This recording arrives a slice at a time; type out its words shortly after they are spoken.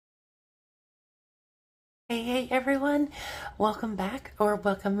Hey everyone, welcome back, or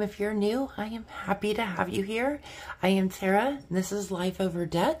welcome if you're new. I am happy to have you here. I am Tara, this is Life Over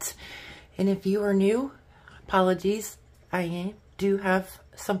Debt, and if you are new, apologies, I do have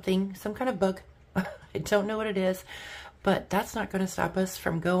some kind of bug. I don't know what it is, but that's not going to stop us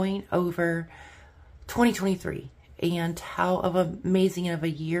from going over 2023 and how amazing of a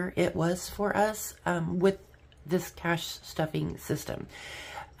year it was for us with this cash stuffing system.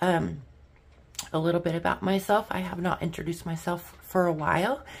 A little bit about myself. I have not introduced myself for a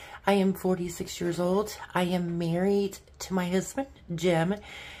while. I am 46 years old. I am married to my husband, Jim.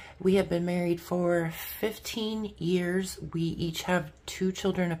 We have been married for 15 years. We each have 2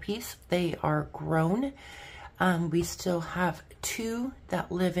 children apiece. They are grown. We still have 2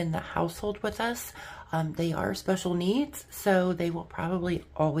 that live in the household with us. They are special needs, so they will probably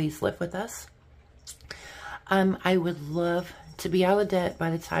always live with us. I would love to be out of debt by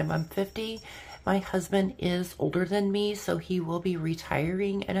the time I'm 50. My husband is older than me, so he will be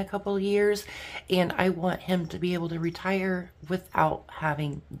retiring in a couple of years, and I want him to be able to retire without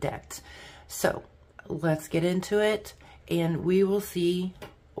having debt. So let's get into it, and we will see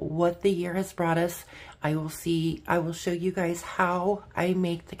what the year has brought us. I will show you guys how I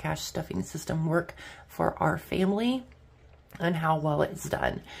make the cash stuffing system work for our family and how well it's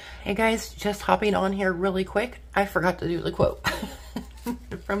done. Hey guys, just hopping on here really quick. I forgot to do the quote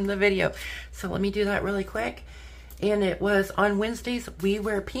from the video. So let me do that really quick. And it was on Wednesdays, we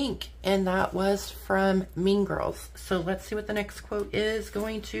wear pink. And that was from Mean Girls. So let's see what the next quote is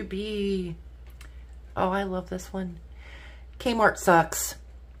going to be. Oh, I love this one. Kmart sucks.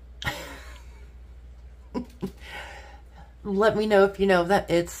 Let me know if you know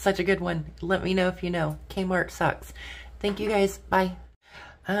that. It's such a good one. Let me know if you know. Kmart sucks. Thank you guys. Bye.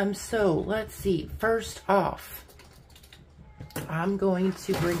 So let's see. First off, I'm going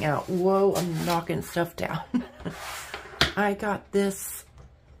to bring out, whoa, I'm knocking stuff down. I got this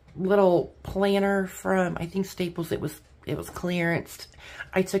little planner from, I think Staples. It was clearanced.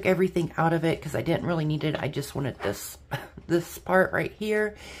 I took everything out of it because I didn't really need it. I just wanted this part right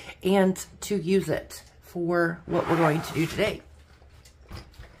here and to use it for what we're going to do today.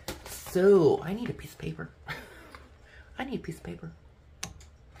 So I need a piece of paper. I need a piece of paper.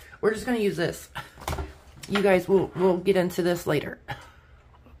 We're just going to use this. You guys, we'll get into this later.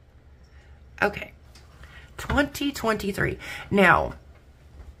 Okay. 2023. Now,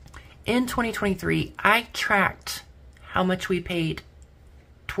 in 2023, I tracked how much we paid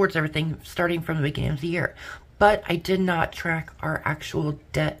towards everything starting from the beginning of the year. But I did not track our actual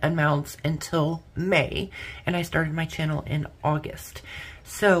debt amounts until May. And I started my channel in August.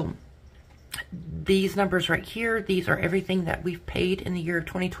 So these numbers right here, these are everything that we've paid in the year of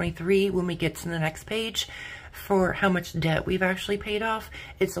 2023. When we get to the next page for how much debt we've actually paid off,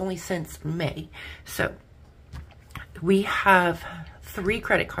 it's only since May. So we have 3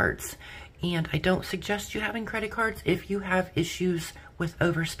 credit cards, and I don't suggest you having credit cards if you have issues with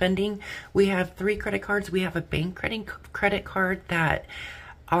overspending. We have 3 credit cards. We have a bank credit card that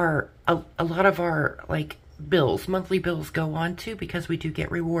are a lot of our monthly bills go on to, because we do get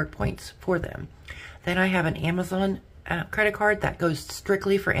reward points for them. Then I have an Amazon credit card that goes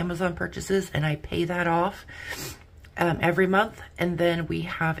strictly for Amazon purchases, and I pay that off every month. And then we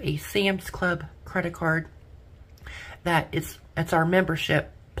have a Sam's Club credit card that it's our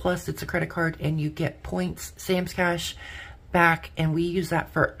membership, plus it's a credit card, and you get points, Sam's Cash back, and we use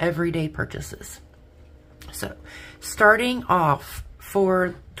that for everyday purchases. So starting off,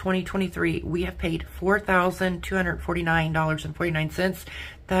 for 2023, we have paid $4,249.49.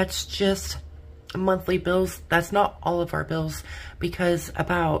 That's just monthly bills. That's not all of our bills, because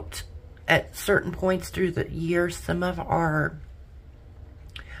at certain points through the year, some of our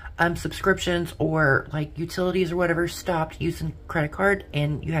subscriptions or like utilities or whatever stopped using credit card,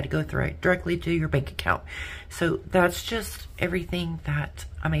 and you had to go directly to your bank account. So that's just everything that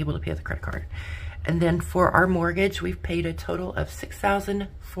I'm able to pay with the credit card. And then for our mortgage, we've paid a total of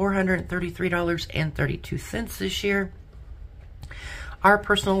 $6,433.32 this year. Our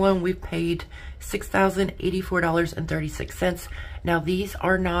personal loan, we've paid $6,084.36. Now, these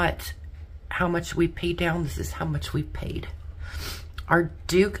are not how much we paid down. This is how much we paid. Our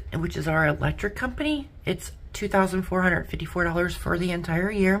Duke, which is our electric company, it's $2,454 for the entire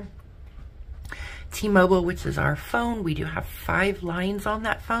year. T-Mobile, which is our phone, we do have 5 lines on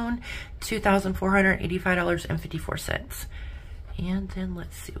that phone, $2,485.54. And then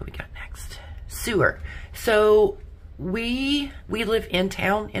let's see what we got next. Sewer. So we live in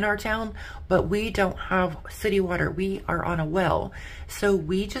our town, but we don't have city water. We are on a well. So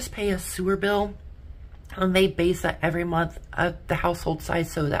we just pay a sewer bill And they base that every month of the household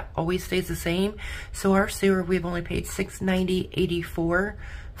size, so that always stays the same. So our sewer, we've only paid $690.84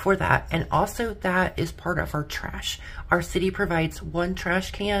 for that. And also that is part of our trash. Our city provides one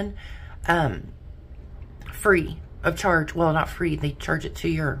trash can free of charge. Well, not free, they charge it to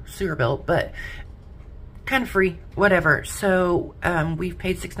your sewer bill, but kind of free, whatever. So we've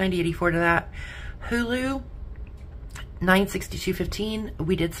paid $690.84 to that. Hulu, $962.15.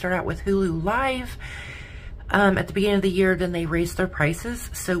 We did start out with Hulu Live at the beginning of the year. Then they raised their prices,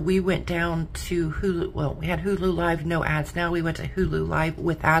 so we went down to Hulu. Well, we had Hulu Live, no ads. Now we went to Hulu Live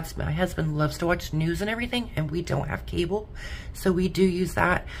with ads. My husband loves to watch news and everything, and we don't have cable, so we do use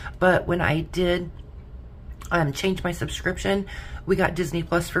that. But when I did change my subscription, we got Disney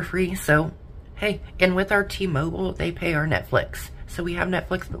Plus for free. So hey, and with our T-Mobile, they pay our Netflix. So we have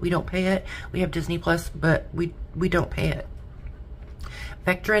Netflix, but we don't pay it. We have Disney Plus, but we don't pay it.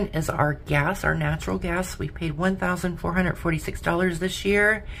 Vectren is our gas, our natural gas. We paid $1,446 this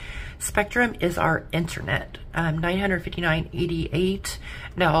year. Spectrum is our internet, $959.88.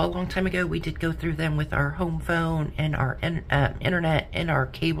 Now, a long time ago, we did go through them with our home phone and our internet and our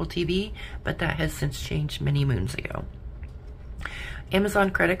cable TV, but that has since changed many moons ago. Amazon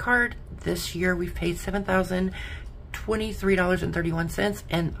credit card, this year we've paid $7,023.31,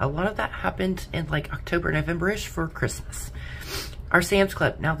 and a lot of that happened in like October, November-ish for Christmas. Our Sam's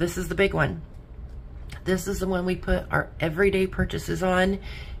Club, now this is the big one. This is the one we put our everyday purchases on,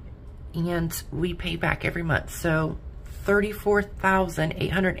 and we pay back every month. So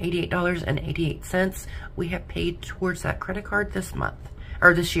 $34,888.88 we have paid towards that credit card this month,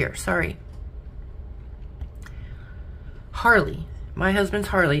 or this year, sorry. Harley, my husband's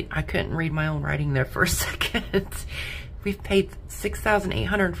Harley, I couldn't read my own writing there for a second. We've paid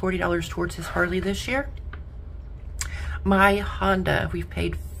 $6,840 towards his Harley this year. My Honda, we've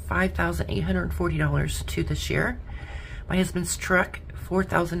paid $5,840 to this year. My husband's truck,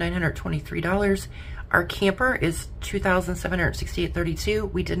 $4,923. Our camper is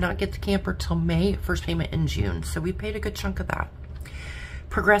 $2,768.32. We did not get the camper till May, first payment in June, so we paid a good chunk of that.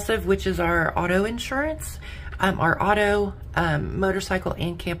 Progressive, which is our auto insurance, our auto, motorcycle,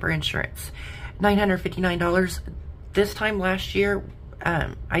 and camper insurance, $959. This time last year,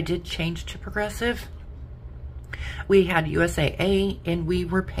 I did change to Progressive. We had USAA, and we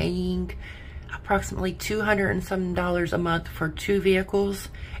were paying approximately $200 and some a month for 2 vehicles.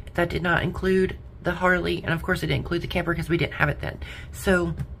 That did not include the Harley, and of course it didn't include the camper because we didn't have it then.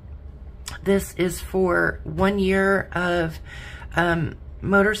 So this is for 1 year of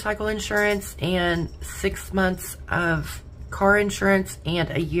motorcycle insurance and 6 months of car insurance and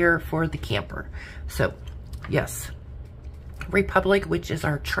a year for the camper. So yes. Republic, which is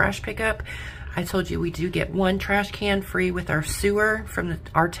our trash pickup. I told you we do get 1 trash can free with our sewer from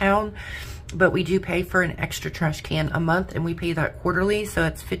our town, but we do pay for an extra trash can a month, and we pay that quarterly, so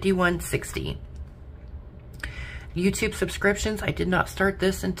it's $51.60. YouTube subscriptions, I did not start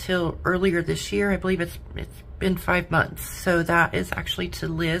this until earlier this year. I believe it's been 5 months. So that is actually to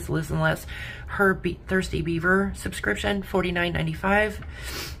Liz and Les, her Thirsty Beaver subscription, $49.95.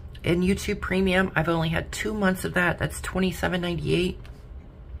 And YouTube Premium, I've only had 2 months of that. That's $27.98.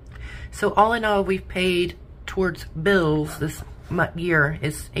 So all in all, we've paid towards bills this year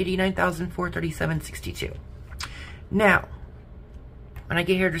is $89,437.62. Now, when I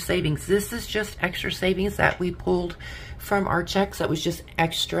get here to savings, this is just extra savings that we pulled from our checks. That was just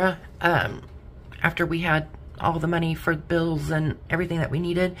extra after we had all the money for bills and everything that we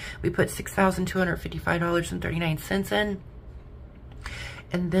needed. We put $6,255.39 in.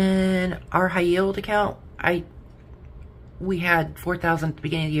 And then our high yield account, we had $4,000 at the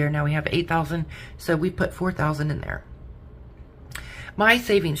beginning of the year. Now we have $8,000, so we put $4,000 in there. My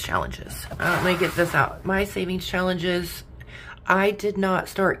savings challenges. Let me get this out. My savings challenges, I did not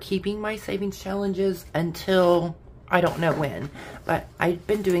start keeping my savings challenges until I don't know when. But I've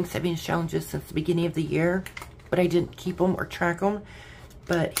been doing savings challenges since the beginning of the year, but I didn't keep them or track them.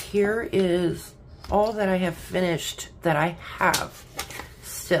 But here is all that I have finished that I have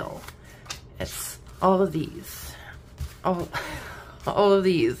still. It's all of these. All of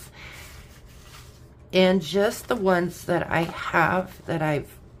these, and just the ones that I have that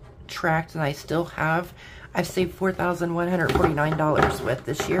I've tracked and I still have, I've saved $4,149 with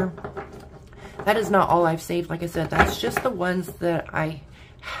this year. That is not all I've saved. Like I said, that's just the ones that I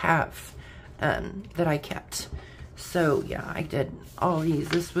have that I kept. So yeah, I did all these.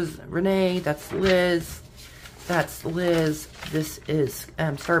 This was Renee, that's Liz, this is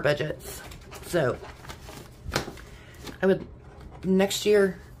Star Budgets. So I would, next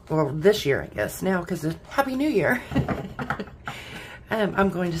year, well, this year, I guess, now, because Happy New Year. I'm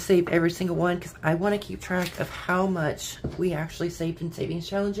going to save every single one because I want to keep track of how much we actually saved in savings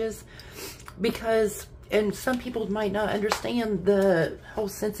challenges. Because, and some people might not understand the whole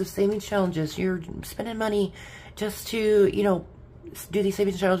sense of savings challenges. You're spending money just to, you know, do these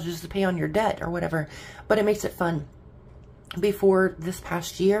savings challenges to pay on your debt or whatever. But it makes it fun. Before this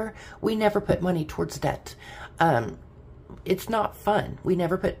past year, we never put money towards debt. It's not fun. We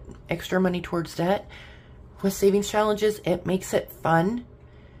never put extra money towards debt. With savings challenges, it makes it fun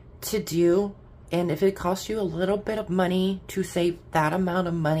to do. And if it costs you a little bit of money to save that amount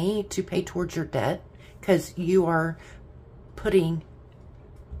of money to pay towards your debt, because you are putting,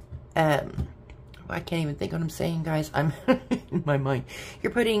 I can't even think what I'm saying, guys. I'm in my mind.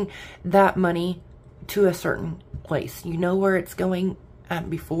 You're putting that money to a certain place. You know where it's going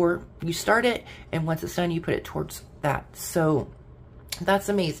before you start it, and once it's done, you put it towards that. So that's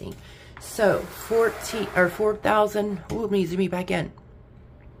amazing. So 4,000, ooh, it needs to be back in.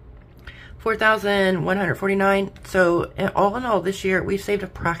 4,149. So all in all this year, we've saved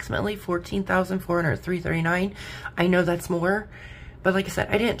approximately 14,403.39. I know that's more, but like I said,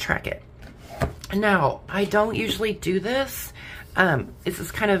 I didn't track it. Now, I don't usually do this. This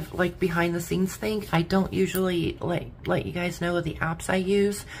is kind of like behind the scenes thing. I don't usually let you guys know of the apps I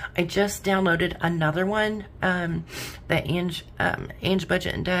use. I just downloaded another one that Ange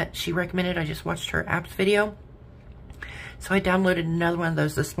Budget and Debt, she recommended. I just watched her apps video. So I downloaded another one of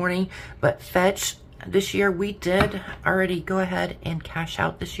those this morning. But Fetch, this year we did already go ahead and cash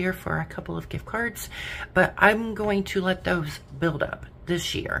out this year for a couple of gift cards. But I'm going to let those build up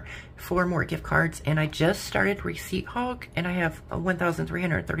this year for more gift cards. And I just started Receipt Hog, and I have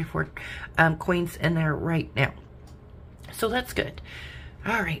 1,334 coins in there right now. So that's good.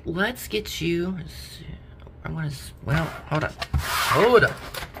 All right, let's get you. I'm gonna, well, hold up. Hold up.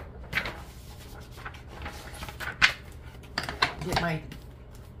 Get my,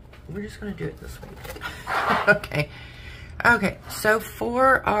 we're just gonna do it this way. Okay. Okay, so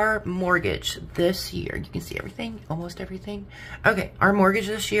for our mortgage this year, you can see everything, almost everything. Okay, our mortgage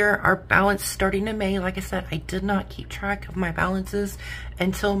this year, our balance starting in May, like I said, I did not keep track of my balances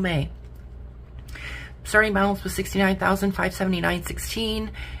until May. Starting balance was $69,579.16,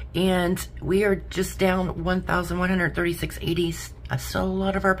 and we are just down $1,136.80. So a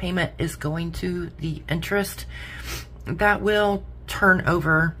lot of our payment is going to the interest. That will turn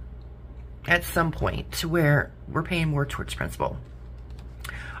over at some point to where we're paying more towards principal.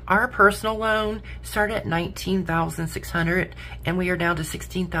 Our personal loan started at $19,600 and we are down to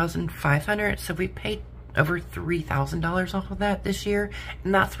 $16,500. So we paid over $3,000 off of that this year,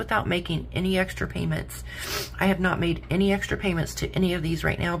 and that's without making any extra payments. I have not made any extra payments to any of these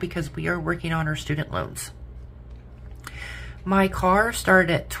right now because we are working on our student loans. My car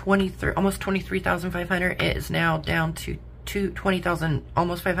started at almost $23,500. It is now down to $20,000,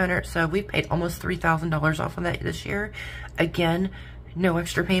 almost $500. So we paid almost $3,000 off of that this year. Again, no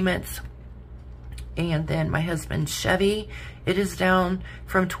extra payments. And then my husband's Chevy, it is down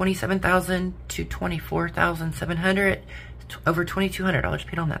from $27,000 to $24,700. Over $2,200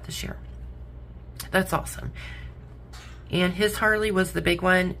 paid on that this year. That's awesome. And his Harley was the big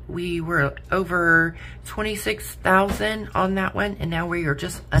one. We were over $26,000 on that one, and now we are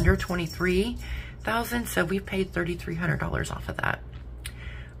just under $23,000. So we paid $3,300 off of that.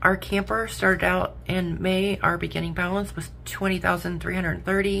 Our camper started out in May. Our beginning balance was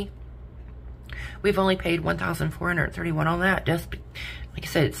 $20,330. We've only paid $1,431 on that. Just like I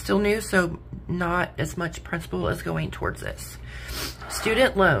said, it's still new, so not as much principal is going towards this.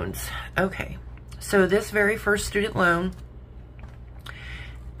 Student loans. Okay, so this very first student loan,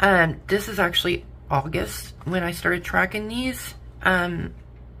 this is actually August when I started tracking these.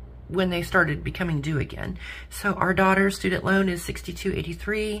 When they started becoming due again. So our daughter's student loan is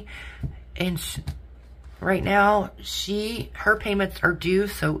 $62.83, and right now her payments are due,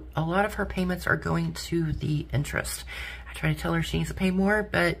 so a lot of her payments are going to the interest. I try to tell her she needs to pay more,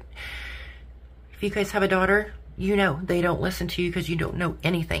 but if you guys have a daughter, you know they don't listen to you because you don't know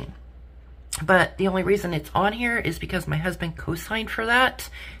anything. But the only reason it's on here is because my husband co-signed for that,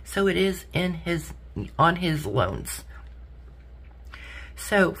 so it is on his loans.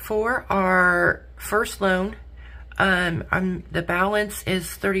 So for our first loan, the balance is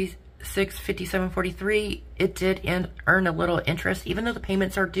 $36.5743. It did earn a little interest, even though the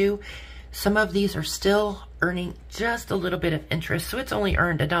payments are due. Some of these are still earning just a little bit of interest, so it's only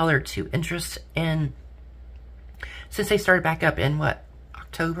earned $1.02 interest since they started back up in what,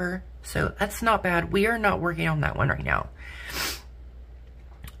 October. So that's not bad. We are not working on that one right now.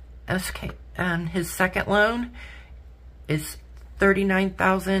 Okay, his second loan is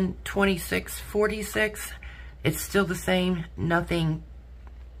 $39,026.46. It's still the same. Nothing.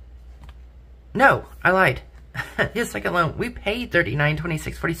 No, I lied. His second loan, we paid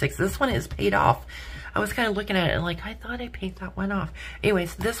 $39.26.46. This one is paid off. I was kind of looking at it and like, I thought I paid that one off.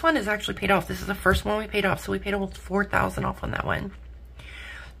 Anyways, this one is actually paid off. This is the first one we paid off. So we paid almost $4,000 off on that one.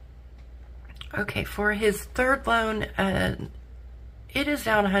 Okay, for his third loan, it is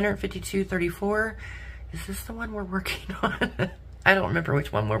down $152.34. Is this the one we're working on? I don't remember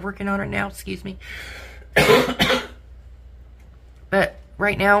which one we're working on right now. Excuse me. But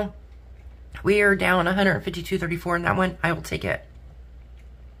right now, we are down $152.34 in that one. I will take it.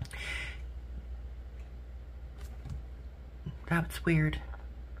 That's weird.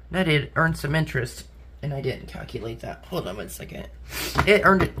 That did earn some interest, and I didn't calculate that. Hold on one second. It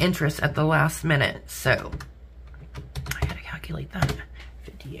earned interest at the last minute, so I gotta calculate that.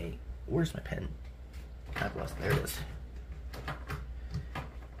 58. Where's my pen? God bless. There it is.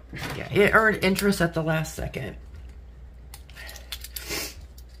 Yeah, it earned interest at the last second.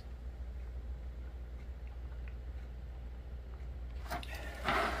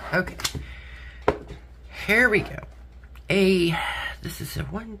 Okay. Here we go. This is a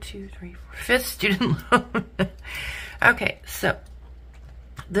 1, 2, 3, 4, fifth student loan. Okay, so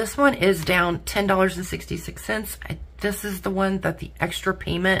this one is down $10.66. This is the one that the extra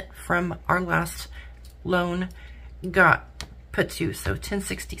payment from our last loan got put to, so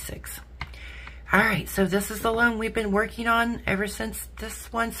 $10.66. All right, so this is the loan we've been working on ever since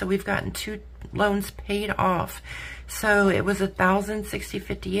this one. So we've gotten 2 loans paid off. So it was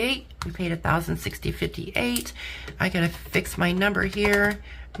 $1,060.58. We paid $1,060.58. I gotta fix my number here.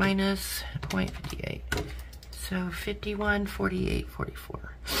 Minus 0.58. So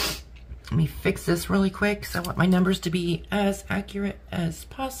 51.48.44. Let me fix this really quick because I want my numbers to be as accurate as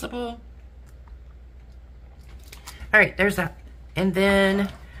possible. All right, there's that. And then,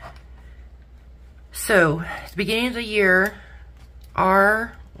 so at the beginning of the year,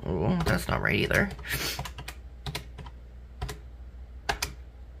 our, oh, that's not right either.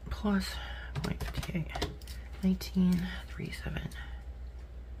 Plus 0.58,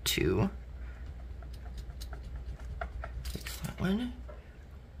 19,372. Fix that one.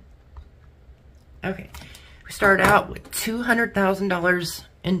 Okay, we started out with $200,000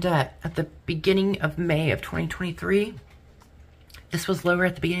 in debt at the beginning of May of 2023. This was lower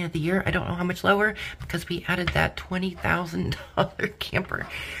at the beginning of the year. I don't know how much lower because we added that $20,000 camper.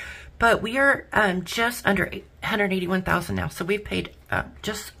 But we are just under $181,000 now. So we've paid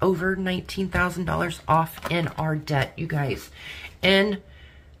just over $19,000 off in our debt, you guys. And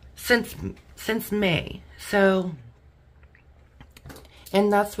since May. So,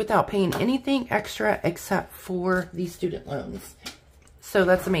 and that's without paying anything extra except for the student loans. So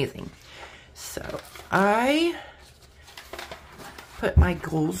that's amazing. So I put my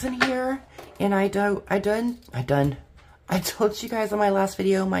goals in here, and I told you guys on my last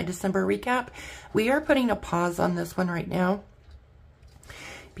video, my December recap, we are putting a pause on this one right now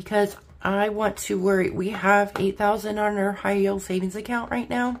because I want to worry. We have $8,000 on our high yield savings account right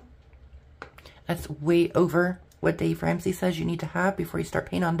now. That's way over what Dave Ramsey says you need to have before you start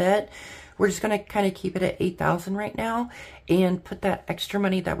paying on debt. We're just going to kind of keep it at $8,000 right now and put that extra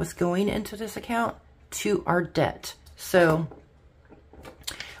money that was going into this account to our debt. So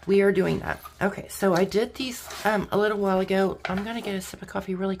we are doing that. Okay, so I did these a little while ago. I'm going to get a sip of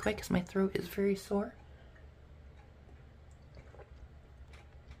coffee really quick because my throat is very sore.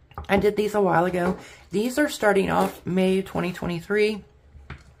 I did these a while ago. These are starting off May 2023.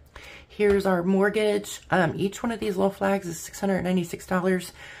 Here's our mortgage. Each one of these little flags is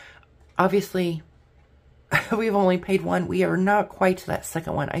 $696. Obviously, we've only paid one. We are not quite to that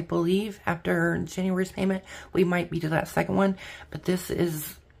second one. I believe after January's payment, we might be to that second one. But this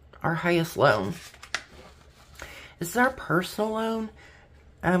is our highest loan. This is our personal loan.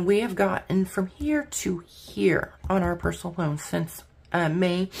 We have gotten from here to here on our personal loan since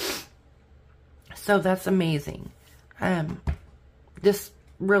May. So that's amazing. This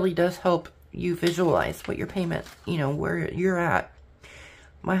really does help you visualize what your payment, you know, where you're at.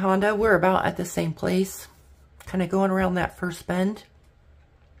 My Honda, we're about at the same place, kind of going around that first bend.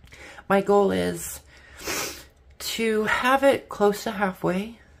 My goal is to have it close to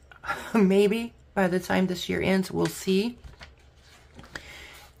halfway. Maybe by the time this year ends, we'll see.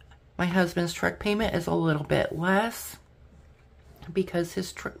 My husband's truck payment is a little bit less because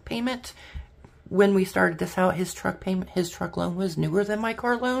his truck payment, when we started this out, his truck loan was newer than my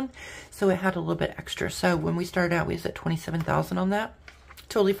car loan, so it had a little bit extra. So when we started out, we was at $27,000 on that.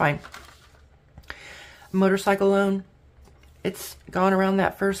 Totally fine. Motorcycle loan, it's gone around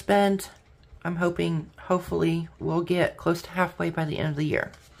that first bend. I'm hoping, hopefully, we'll get close to halfway by the end of the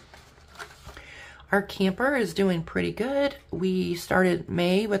year. Our camper is doing pretty good. We started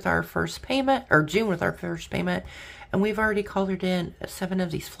May with our first payment, or June with our first payment, and we've already colored in 7 of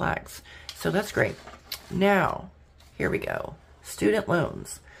these flags. So that's great. Now, here we go. Student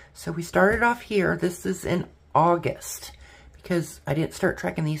loans. So we started off here. This is in August because I didn't start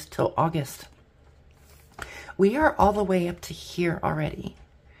tracking these till August. We are all the way up to here already.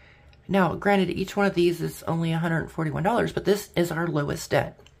 Now, granted, each one of these is only $141, but this is our lowest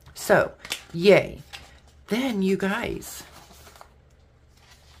debt. So, yay. Then, you guys,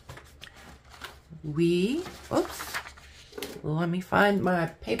 oops, let me find my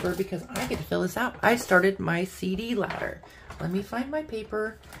paper because I get to fill this out. I started my CD ladder. Let me find my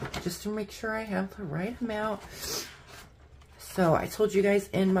paper just to make sure I have the right amount. So, I told you guys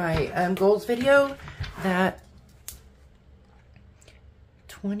in my goals video that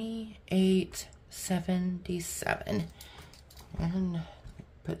 $28.77 and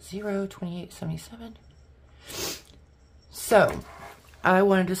put 0, $28.77. So I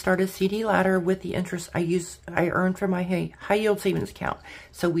wanted to start a CD ladder with the interest I earned from my high yield savings account.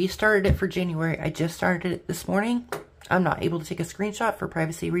 So we started it for January. I just started it this morning. I'm not able to take a screenshot for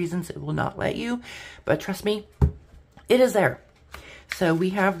privacy reasons. It will not let you, but trust me, it is there. So we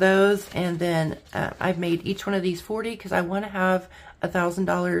have those, and then I've made each one of these 40 because I want to have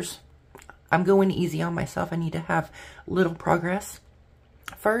 $1,000. I'm going easy on myself. I need to have little progress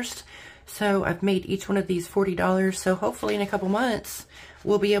first. So I've made each one of these $40. So hopefully in a couple months,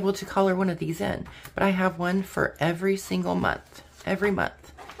 we'll be able to color one of these in. But I have one for every single month. Every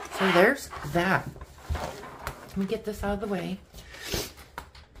month. So there's that. Let me get this out of the way.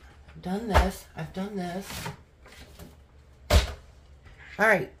 I've done this. I've done this. All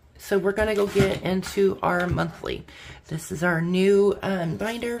right. So we're going to go get into our monthly. This is our new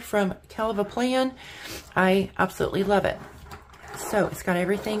binder from Calva Plan. I absolutely love it. So it's got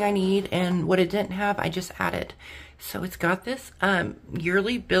everything I need, and what it didn't have, I just added. So it's got this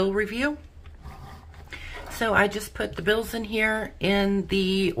yearly bill review. So I just put the bills in here in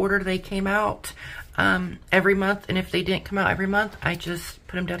the order they came out every month, and if they didn't come out every month, I just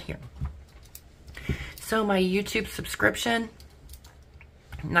put them down here. So my YouTube subscription,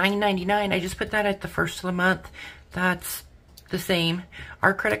 $9.99. I just put that at the first of the month. That's the same.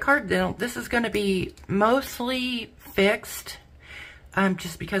 Our credit card, this is going to be mostly fixed,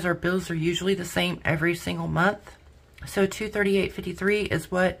 just because our bills are usually the same every single month. So $238.53 is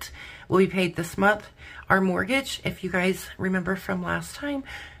what will be paid this month. Our mortgage, if you guys remember from last time,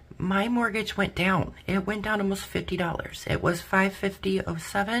 my mortgage went down. It went down almost $50. It was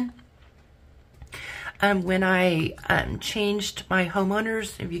 $550.07. When I changed my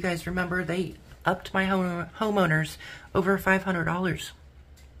homeowners, if you guys remember, they upped my homeowners over $500.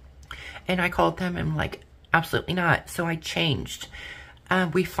 And I called them and like, absolutely not. So I changed.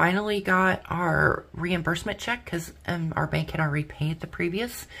 We finally got our reimbursement check because our bank had already paid the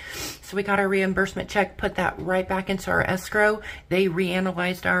previous. So we got our reimbursement check, put that right back into our escrow. They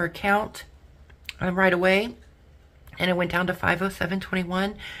reanalyzed our account right away, and it went down to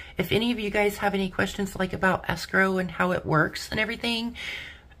 $507.21. If any of you guys have any questions like about escrow and how it works and everything,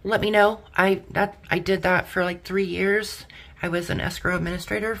 let me know. I did that for like 3 years. I was an escrow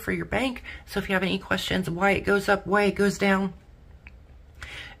administrator for your bank. So if you have any questions why it goes up, why it goes down,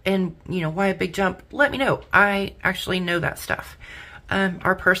 and you know why a big jump, let me know. I actually know that stuff.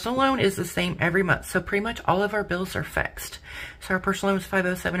 Our personal loan is the same every month. So pretty much all of our bills are fixed. So our personal loan is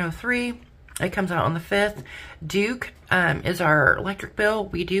 $507.03. It comes out on the 5th. Duke is our electric bill.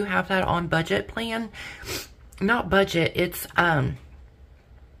 We do have that on budget plan. Not budget, it's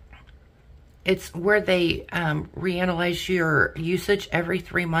where they reanalyze your usage every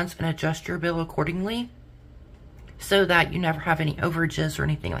 3 months and adjust your bill accordingly so that you never have any overages or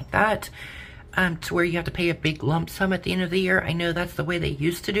anything like that, to where you have to pay a big lump sum at the end of the year. I know that's the way they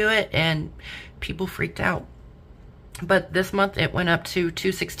used to do it, and people freaked out. But this month it went up to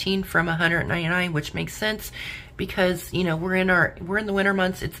 $216 from $199, which makes sense because, you know, we're in the winter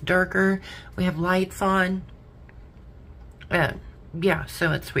months. It's darker. We have lights on. Yeah,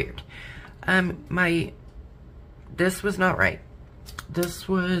 so it's weird. This was not right. This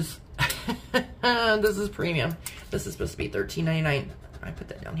was, this is premium. This is supposed to be $13.99. I put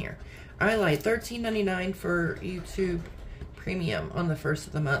that down here. I lied, $13.99 for YouTube Premium on the 1st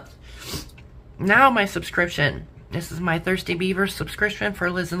of the month. Now my subscription. This is my Thirsty Beaver subscription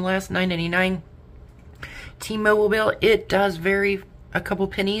for Liz and Les, $9.99. T-Mobile bill, it does vary a couple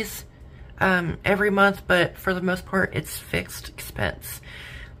pennies every month, but for the most part, it's fixed expense.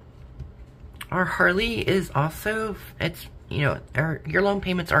 Our Harley is also, it's you know, or your loan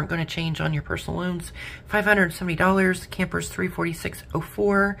payments aren't going to change on your personal loans. $570. Campers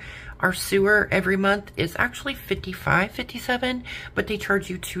 $346.04. Our sewer every month is actually $55.57, but they charge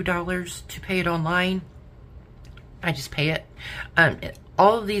you $2 to pay it online. I just pay it.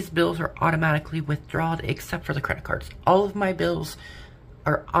 All of these bills are automatically withdrawn except for the credit cards. All of my bills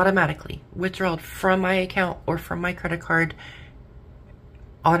are automatically withdrawn from my account or from my credit card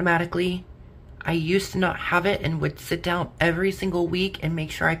automatically. I used to not have it and would sit down every single week and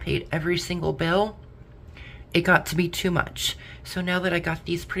make sure I paid every single bill. It got to be too much. So now that I got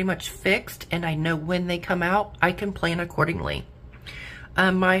these pretty much fixed and I know when they come out, I can plan accordingly.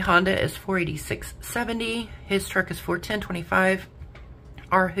 My Honda is $486.70. His truck is $410.25.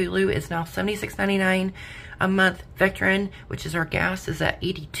 Our Hulu is now $76.99 a month. Vectren, which is our gas, is at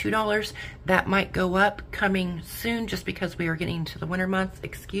 $82. That might go up coming soon just because we are getting into the winter months.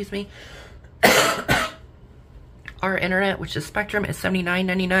 Excuse me. Our internet, which is Spectrum, is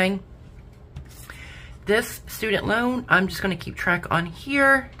 $79.99. This student loan, I'm just going to keep track on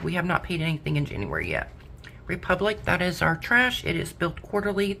here. We have not paid anything in January yet. Republic, that is our trash. It is billed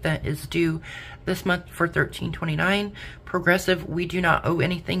quarterly. That is due this month for $13.29. Progressive, we do not owe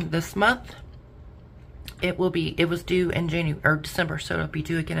anything this month. It was due in January or December, so it'll be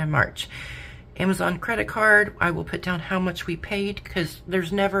due again in March. Amazon credit card, I will put down how much we paid because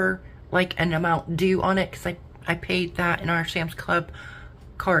there's never like an amount due on it because I paid that in our Sam's Club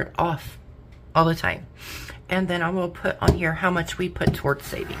card off all the time. And then I will put on here how much we put towards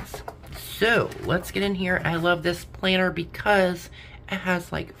savings. So let's get in here. I love this planner because it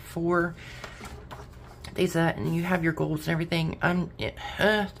has like 4 days that, and you have your goals and everything.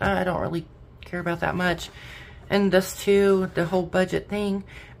 I don't really care about that much. And this too, the whole budget thing.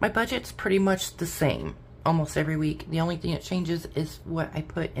 My budget's pretty much the same almost every week. The only thing that changes is what I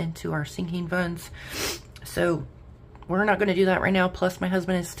put into our sinking funds. So we're not going to do that right now. Plus my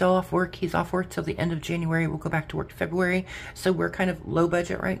husband is still off work. He's off work till the end of January. We'll go back to work February. So we're kind of low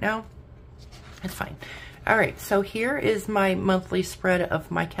budget right now. It's fine. All right, so here is my monthly spread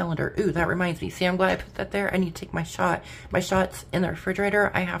of my calendar. Ooh, that reminds me. See, I'm glad I put that there. I need to take my shot. My shot's in the refrigerator.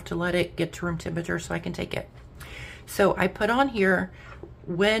 I have to let it get to room temperature so I can take it. So I put on here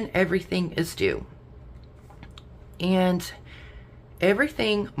when everything is due. And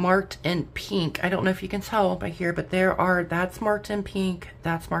everything marked in pink. I don't know if you can tell by here, but that's marked in pink,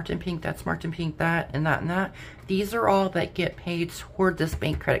 that's marked in pink, that's marked in pink, that and that and that. These are all that get paid toward this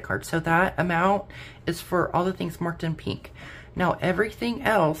bank credit card. So that amount is for all the things marked in pink. Now everything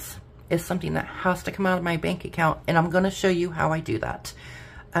else is something that has to come out of my bank account, and I'm going to show you how I do that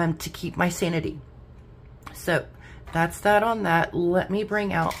to keep my sanity. So that's that on that. Let me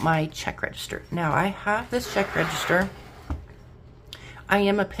bring out my check register. Now I have this check register. I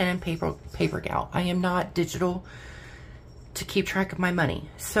am a pen and paper gal. I am not digital to keep track of my money.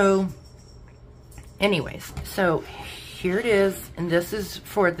 So anyways, so here it is, and this is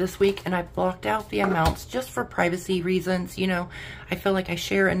for this week, and I blocked out the amounts just for privacy reasons. You know, I feel like I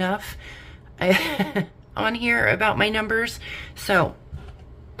share enough on here about my numbers. So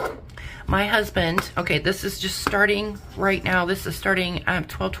my husband, okay, this is just starting right now. This is starting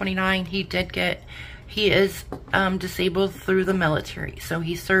 12/29. He is disabled through the military. So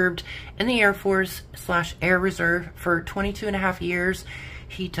he served in the Air Force / Air Reserve for 22.5 years.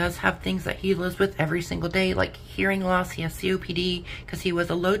 He does have things that he lives with every single day, like hearing loss. He has COPD because he was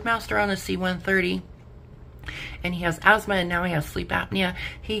a loadmaster on a C-130. And he has asthma, and now he has sleep apnea.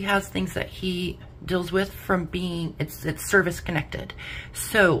 He has things that he deals with from being, it's service connected.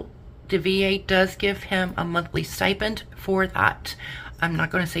 So the VA does give him a monthly stipend for that. I'm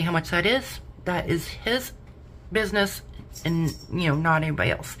not going to say how much that is. That is his business and, you know, not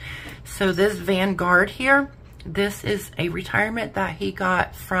anybody else. So this Vanguard here, this is a retirement that he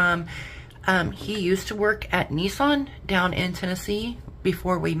got from, he used to work at Nissan down in Tennessee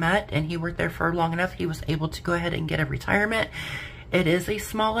before we met, and he worked there for long enough. He was able to go ahead and get a retirement. It is a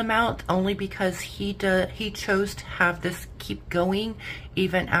small amount only because he chose to have this keep going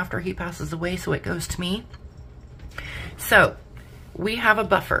even after he passes away, so it goes to me. So we have a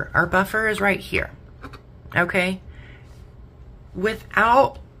buffer. Our buffer is right here, okay?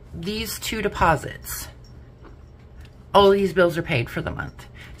 Without these 2 deposits, all of these bills are paid for the month.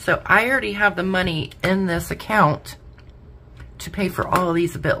 So I already have the money in this account to pay for all of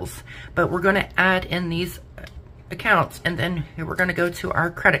these bills, but we're going to add in these accounts, and then we're going to go to our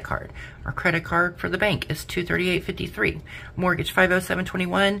credit card. Our credit card for the bank is $238.53, mortgage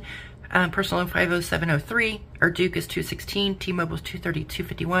 $507.21, personal loan $507.03, our Duke is $216, T-Mobile is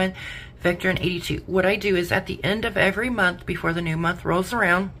 $232.51, Vectren $82. What I do is at the end of every month before the new month rolls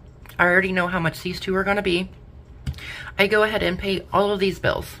around, I already know how much these 2 are going to be. I go ahead and pay all of these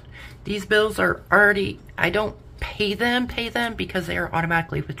bills. These bills are already, I don't pay them because they are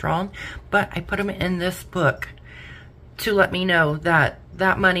automatically withdrawn, but I put them in this book to let me know that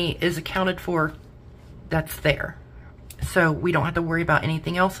that money is accounted for, that's there. So we don't have to worry about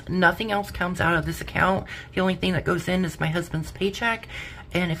anything else. Nothing else comes out of this account. The only thing that goes in is my husband's paycheck,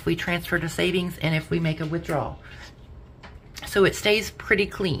 and if we transfer to savings, and if we make a withdrawal. So it stays pretty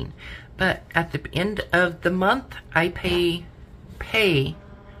clean. But at the end of the month, I pay,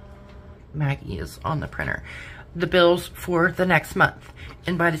 Maggie is on the printer, the bills for the next month.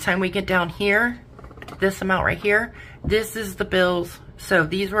 And by the time we get down here, this amount right here, this is the bills. So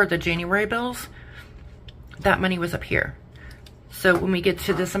these were the January bills. That money was up here. So when we get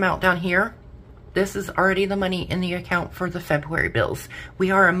to this amount down here, this is already the money in the account for the February bills.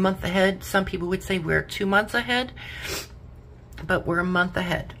 We are a month ahead. Some people would say we're 2 months ahead, but we're a month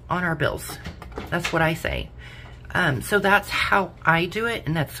ahead on our bills. That's what I say. So that's how I do it,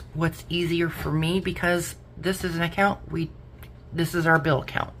 and that's what's easier for me, because this is an account, this is our bill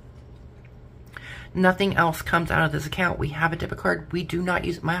account. Nothing else comes out of this account. We have a debit card. We do not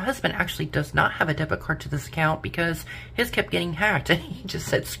use, my husband actually does not have a debit card to this account because his kept getting hacked, and he just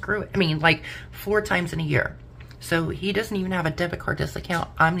said, screw it. I mean, like 4 times in a year. So he doesn't even have a debit card to this account.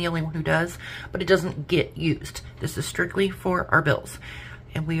 I'm the only one who does, but it doesn't get used. This is strictly for our bills.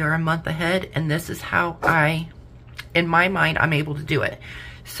 And we are a month ahead, and this is how in my mind, I'm able to do it.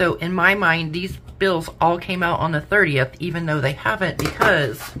 So in my mind, these bills all came out on the 30th, even though they haven't,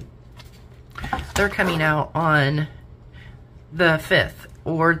 because they're coming out on the 5th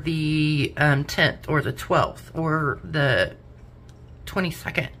or the 10th or the 12th or the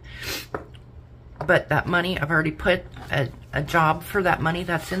 22nd. But that money, I've already put a job for that money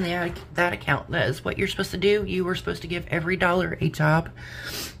that's in that account. That is what you're supposed to do. You were supposed to give every dollar a job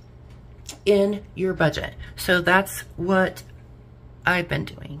in your budget. So that's what I've been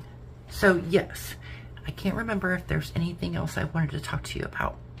doing. So yes, I can't remember if there's anything else I wanted to talk to you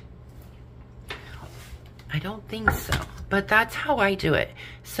about. I don't think so, but that's how I do it.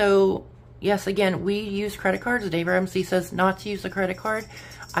 So yes, again, we use credit cards. Dave Ramsey says not to use a credit card.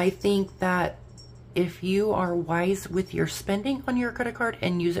 I think that if you are wise with your spending on your credit card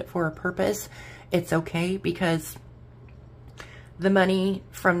and use it for a purpose, it's okay, because the money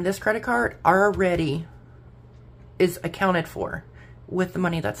from this credit card already is accounted for with the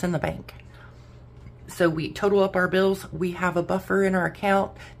money that's in the bank. So we total up our bills. We have a buffer in our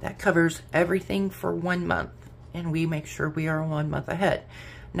account that covers everything for 1 month, and we make sure we are 1 month ahead.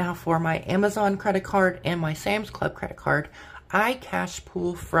 Now for my Amazon credit card and my Sam's Club credit card, I cash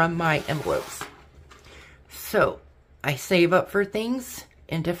pool from my envelopes. So I save up for things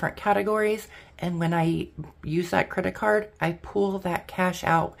in different categories, and when I use that credit card, I pull that cash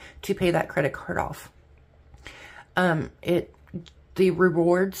out to pay that credit card off. The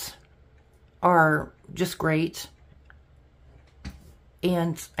rewards are just great,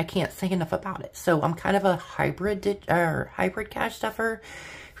 and I can't say enough about it. So I'm kind of a hybrid cash stuffer,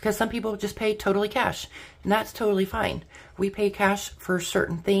 because some people just pay totally cash, and that's totally fine. We pay cash for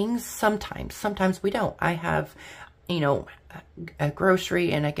certain things sometimes we don't. I have, you know, a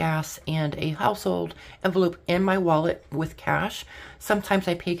grocery and a gas and a household envelope in my wallet with cash. Sometimes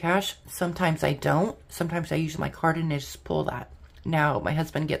I pay cash, sometimes I don't. Sometimes I use my card and I just pull that. Now my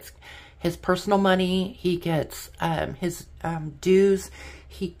husband gets his personal money, he gets his dues,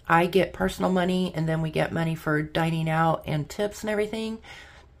 I get personal money, and then we get money for dining out and tips and everything.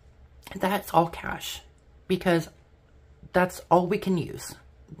 That's all cash, because that's all we can use.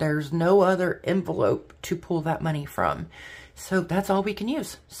 There's no other envelope to pull that money from. So that's all we can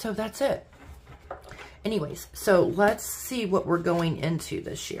use. So that's it. Anyways, so let's see what we're going into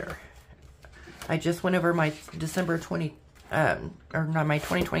this year. I just went over my my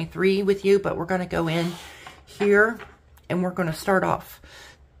 2023 with you, but we're going to go in here and we're going to start off.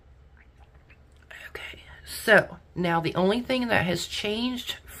 Okay, so now the only thing that has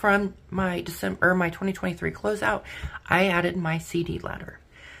changed from my my 2023 closeout, I added my CD ladder.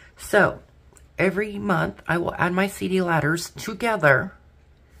 So every month I will add my CD ladders together,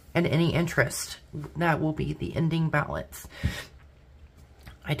 and any interest, that will be the ending balance.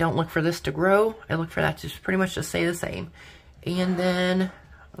 I don't look for this to grow. I look for that to pretty much just stay the same. And then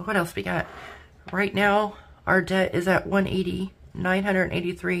what else we got? Right now our debt is at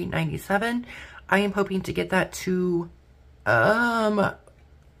 $983.97. I am hoping to get that to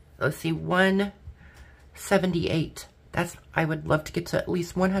let's see, 178. I would love to get to at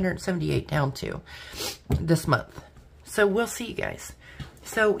least 178 down to this month. So we'll see, you guys.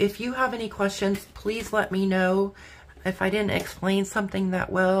 So if you have any questions, please let me know. If I didn't explain something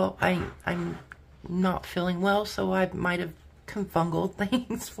that well, I'm not feeling well, so I might have confungled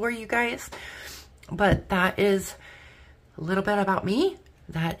things for you guys. But that is a little bit about me.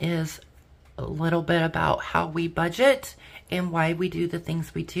 That is a little bit about how we budget and why we do the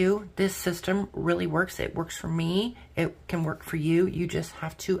things we do. This system really works. It works for me. It can work for you. You just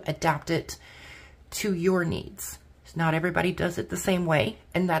have to adapt it to your needs. Not everybody does it the same way,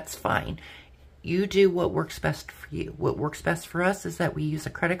 and that's fine. You do what works best for you. What works best for us is that we use a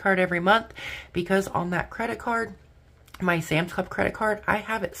credit card every month, because on that credit card, my Sam's Club credit card, I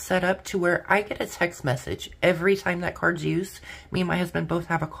have it set up to where I get a text message every time that card's used. Me and my husband both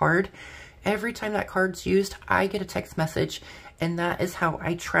have a card. Every time that card's used, I get a text message, and that is how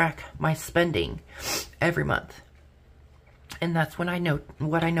I track my spending every month. And that's when I know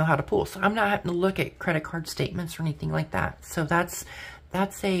what I know how to pull. So I'm not having to look at credit card statements or anything like that. So that's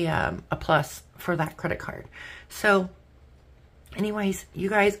a plus for that credit card. So anyways, you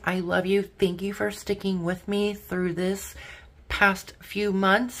guys, I love you. Thank you for sticking with me through this past few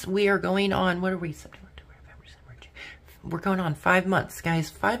months. We are going on, what are we, September, November, December, January. We're going on 5 months,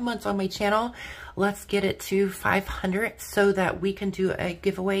 guys. 5 months on my channel. Let's get it to 500 so that we can do a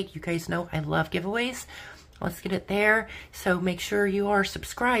giveaway. You guys know I love giveaways. Let's get it there. So make sure you are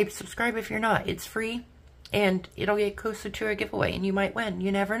subscribed. Subscribe if you're not. It's free, and it'll get closer to a giveaway, and you might win.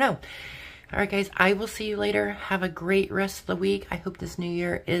 You never know. All right, guys, I will see you later. Have a great rest of the week. I hope this new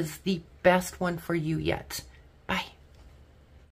year is the best one for you yet.